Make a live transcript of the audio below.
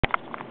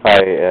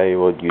Hi,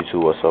 what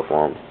YouTube, what's up?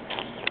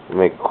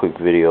 Make a quick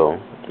video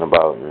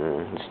about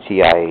this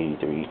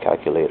TI83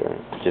 calculator.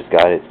 Just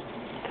got it,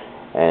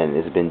 and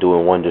it's been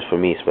doing wonders for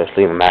me,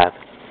 especially in math.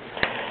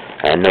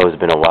 I know it's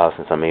been a while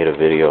since I made a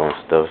video and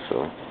stuff,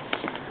 so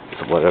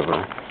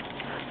whatever.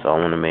 So I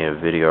want to make a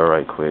video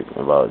right quick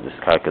about this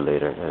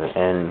calculator.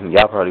 And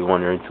y'all probably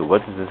wondering too,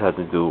 what does this have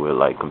to do with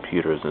like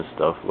computers and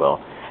stuff? Well,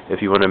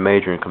 if you want to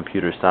major in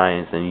computer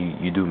science and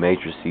you do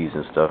matrices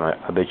and stuff,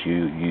 I bet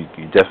you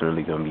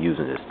definitely gonna be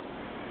using this.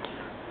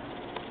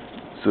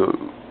 So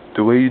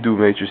the way you do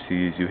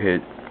matrices, you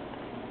hit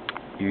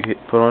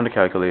put on the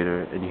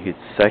calculator and you hit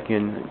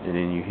second, and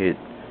then you hit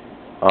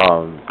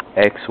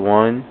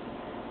X1.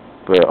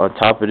 But on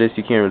top of this,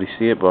 you can't really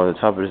see it, but on the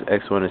top of this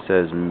X1 it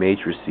says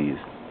matrices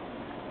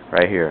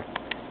right here.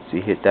 So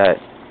you hit that,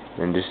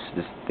 and this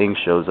thing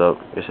shows up.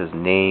 It says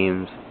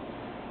names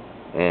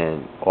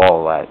and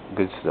all that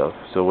good stuff.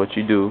 So what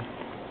you do,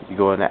 you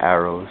go in the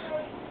arrows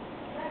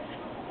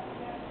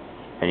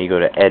and you go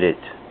to edit,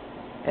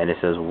 and it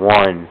says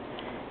 1,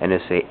 and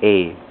it say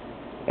A,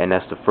 and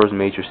that's the first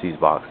matrices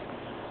box.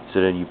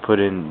 So then you put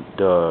in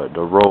the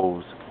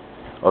rows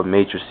of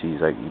matrices.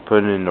 Like you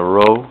put in the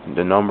row,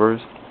 the numbers,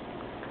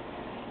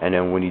 and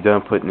then when you're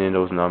done putting in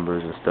those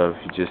numbers and stuff,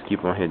 you just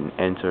keep on hitting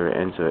enter,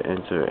 enter,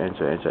 enter,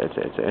 enter, enter, enter,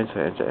 enter,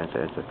 enter, enter,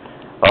 enter, enter.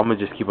 I'm gonna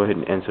just keep on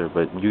hitting enter,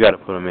 but you gotta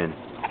put them in.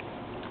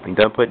 When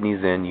you're done putting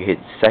these in, you hit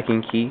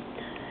second key,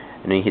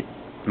 and then you hit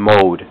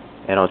mode,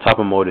 and on top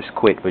of mode is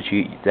quit, but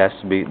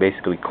that's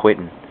basically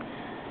quitting.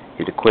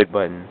 Hit the quit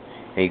button,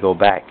 and you go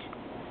back,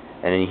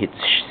 and then you hit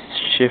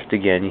shift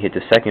again. You hit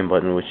the second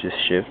button, which is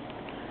shift,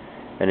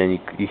 and then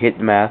you hit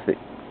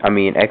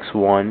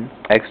X1,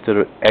 x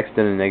to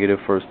the negative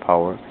first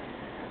power,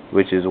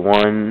 which is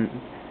 1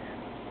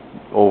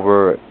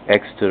 over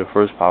x to the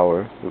first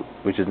power,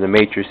 which is the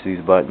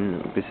matrices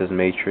button. It says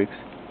matrix.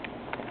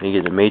 And you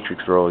get the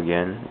matrix row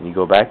again, and you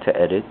go back to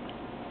edit.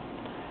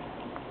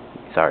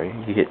 Sorry,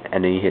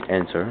 and then you hit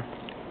enter,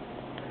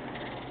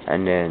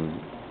 and then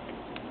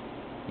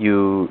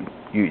you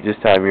this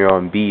time you're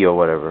on B or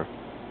whatever.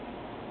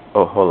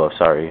 Oh, hold up,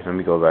 sorry. Let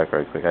me go back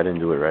right quick. I didn't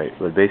do it right.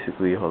 But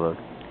basically, hold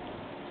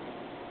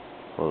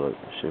up,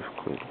 shift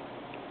quit,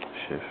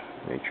 shift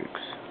matrix,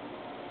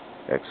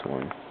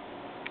 X1.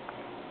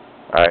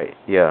 Alright,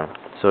 yeah.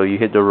 So you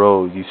hit the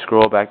rows, you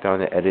scroll back down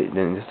to edit,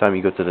 then this time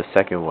you go to the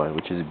second one,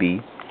 which is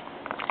B,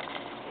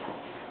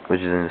 which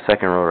is in the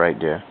second row right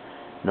there.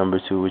 Number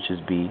 2, which is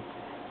B,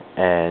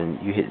 and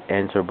you hit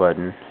enter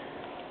button,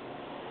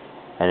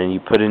 and then you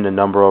put in the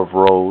number of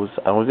rows.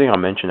 I don't think I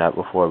mentioned that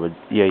before, but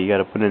yeah, you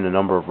gotta put in the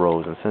number of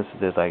rows, and since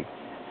there's like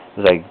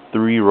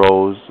 3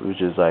 rows,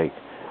 which is like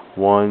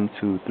 1,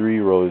 2, 3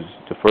 rows,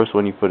 the first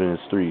one you put in is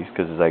 3,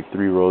 because there's like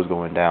 3 rows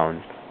going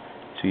down,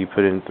 so you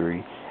put in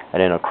 3, and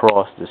then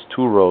across there's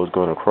 2 rows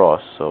going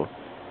across, so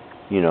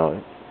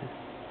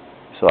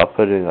so I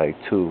put in like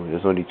 2.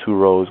 There's only 2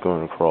 rows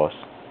going across.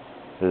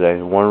 There's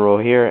like 1 row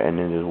here, and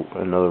then there's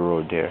another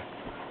row there.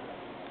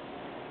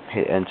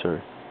 Hit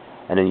enter,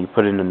 and then you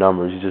put in the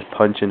numbers. You just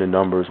punch in the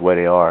numbers where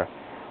they are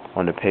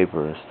on the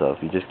paper and stuff.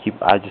 I just keep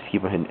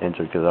on hitting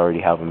enter because I already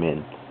have them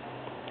in.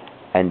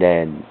 And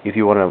then if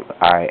you want to,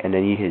 and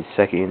then you hit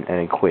second and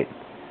then quit.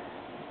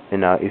 And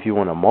now if you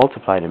want to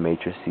multiply the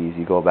matrices,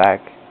 you go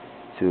back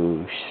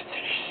to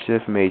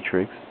shift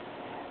matrix,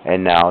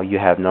 and now you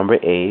have number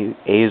A.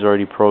 A is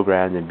already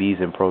programmed and B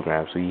is in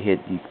program. So you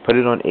put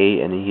it on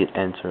A, and then you hit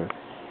enter,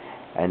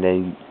 and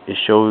then it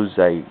shows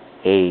like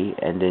A,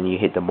 and then you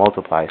hit the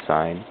multiply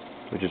sign,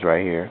 which is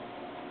right here,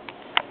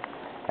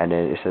 and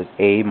then it says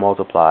A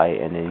multiply,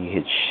 and then you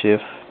hit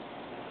shift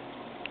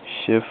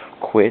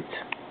quit,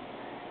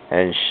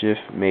 and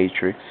shift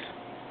matrix,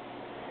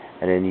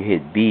 and then you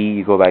hit B.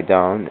 You go back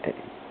down,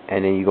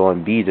 and then you go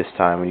on B this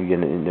time when you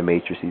get in the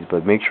matrices,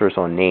 but make sure it's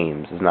on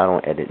names. It's not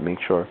on edit. Make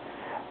sure.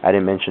 I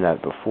didn't mention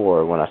that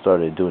before when I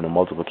started doing the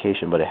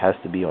multiplication, but it has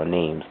to be on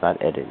names, not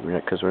edit,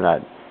 because you're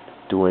not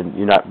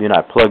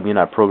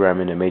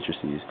programming the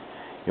matrices.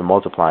 You're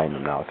multiplying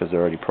them now because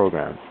they're already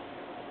programmed.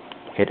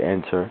 Hit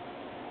enter,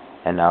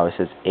 and now it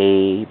says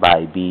A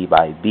by B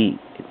by B.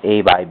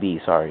 A by B,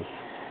 sorry.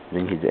 And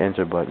then you hit the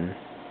enter button,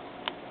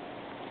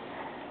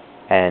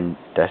 and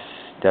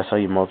that's how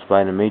you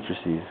multiply the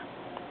matrices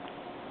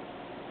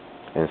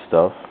and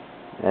stuff.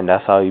 And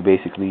that's how you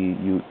basically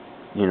you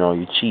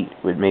cheat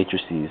with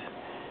matrices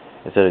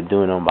instead of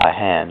doing them by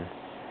hand.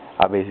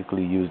 I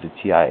basically use the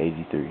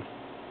TI83.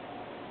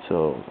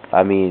 So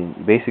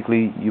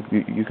basically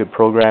you could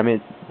program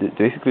it.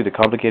 Basically the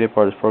complicated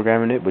part is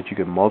programming it, but you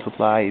can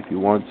multiply if you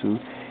want to.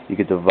 You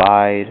could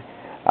divide.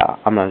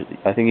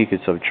 I think you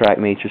could subtract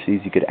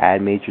matrices. You could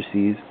add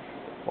matrices.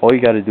 All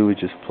you got to do is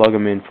just plug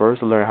them in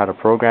first, learn how to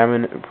program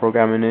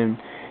in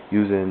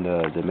using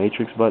the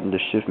matrix button, the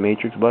shift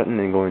matrix button,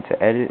 and going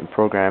to edit and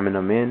programming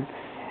them in.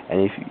 And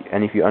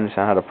if you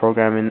understand how to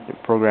program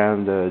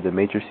the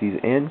matrices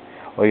in,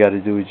 all you got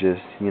to do is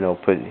just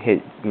put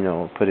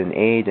in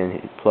A, then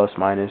hit plus,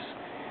 minus,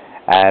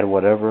 add,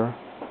 whatever.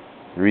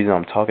 The reason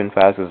I'm talking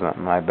fast is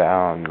my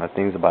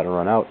thing's about to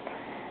run out,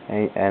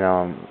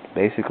 and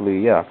basically,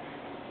 yeah,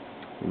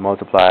 you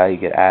multiply, you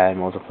get add,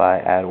 multiply,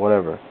 add,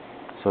 whatever.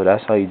 So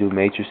that's how you do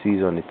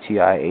matrices on the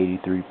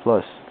TI83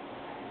 Plus.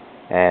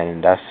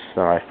 And that's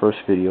my first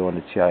video on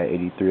the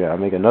TI83. I'll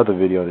make another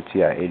video on the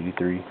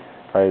TI83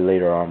 probably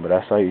later on, but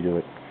that's how you do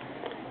it.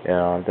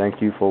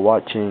 Thank you for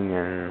watching,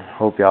 and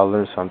hope y'all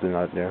learned something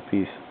out there.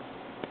 Peace.